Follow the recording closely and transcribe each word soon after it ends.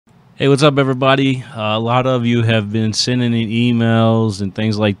Hey, what's up, everybody? A lot of you have been sending in emails and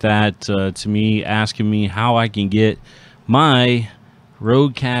things like that to me, asking me how I can get my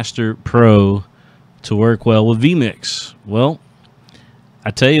Rodecaster Pro to work well with vMix. Well,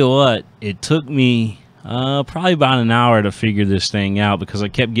 I tell you what, it took me probably about an hour to figure this thing out because I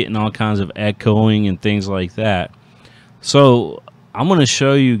kept getting all kinds of echoing and things like that. So I'm going to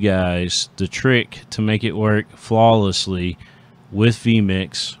show you guys the trick to make it work flawlessly with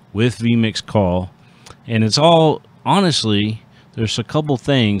vMix, with vMix call. And it's all, honestly, there's a couple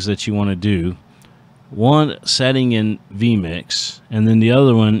things that you want to do. One setting in vMix, and then the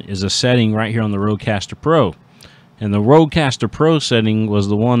other one is a setting right here on the Rodecaster Pro. And the Rodcaster Pro setting was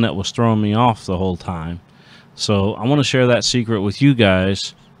the one that was throwing me off the whole time. So I want to share that secret with you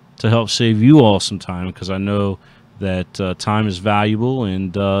guys to help save you all some time, because I know that time is valuable,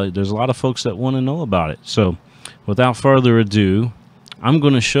 and there's a lot of folks that want to know about it. So without further ado, I'm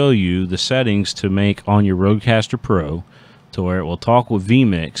going to show you the settings to make on your Rodecaster Pro to where it will talk with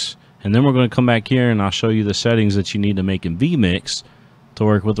vMix, and then we're going to come back here and I'll show you the settings that you need to make in vMix to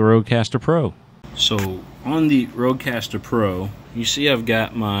work with the Rodecaster Pro. So on the Rodecaster Pro, you see I've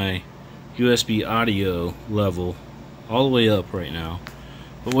got my USB audio level all the way up right now.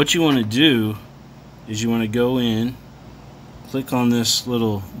 But what you want to do is you want to go in, click on this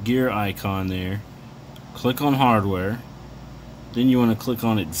little gear icon there, click on hardware, then you want to click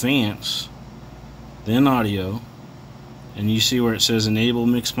on advanced, then audio, and you see where it says enable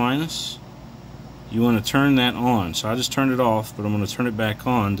mix minus. You want to turn that on. So I just turned it off, but I'm going to turn it back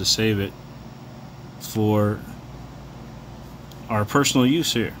on to save it for our personal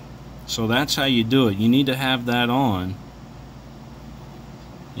use here. So that's how you do it. You need to have that on,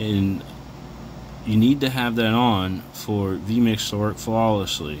 and you need to have that on for vMix to work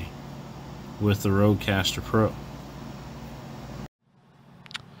flawlessly with the Rodecaster Pro.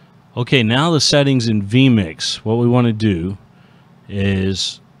 Okay, now the settings in vMix. What we want to do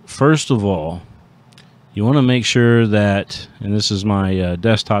is, first of all, you want to make sure that, and this is my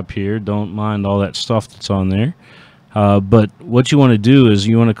desktop here, don't mind all that stuff that's on there, but what you want to do is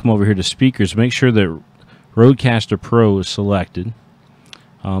you want to come over here to speakers, make sure that Rodecaster Pro is selected.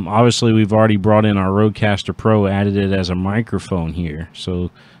 Obviously we've already brought in our Rodecaster Pro, added it as a microphone here,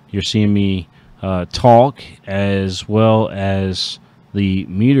 so you're seeing me talk as well as the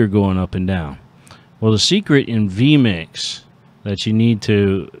meter going up and down. Well, the secret in vMix that you need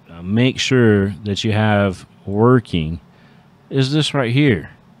to make sure that you have working is this right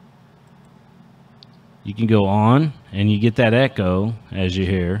here. You can go on and you get that echo as you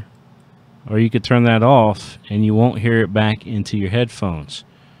hear, or you could turn that off and you won't hear it back into your headphones.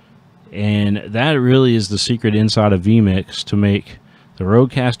 And that really is the secret inside of vMix to make the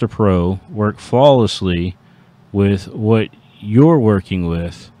Rodecaster Pro work flawlessly with what you're working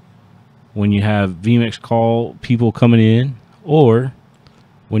with when you have vMix call people coming in, or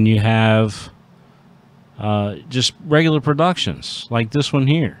when you have just regular productions like this one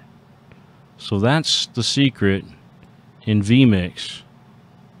here. So that's the secret in vMix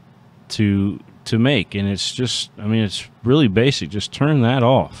to make, and it's just, I mean, it's really basic. Just turn that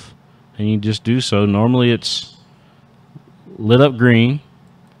off and you just do so. Normally it's lit up green,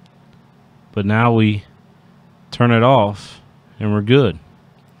 but now we turn it off and we're good.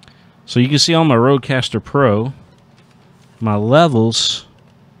 So you can see on my Rodecaster Pro, my levels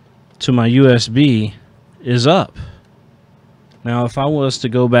to my USB is up. Now if I was to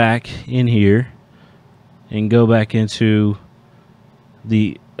go back in here and go back into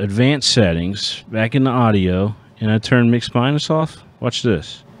the advanced settings, back in the audio, and I turn mix minus off, watch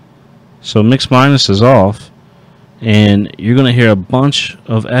this. So mix minus is off, and you're going to hear a bunch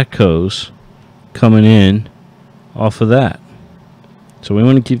of echoes coming in off of that. So we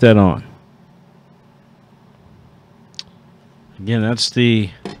want to keep that on. Again, that's the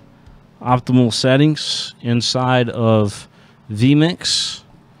optimal settings inside of vMix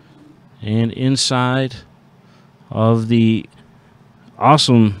and inside of the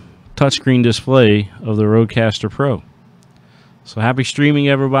awesome touchscreen display of the Rodecaster Pro. So happy streaming,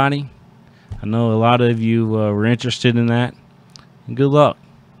 everybody. I know a lot of you were interested in that. And good luck.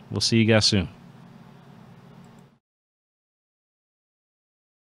 We'll see you guys soon.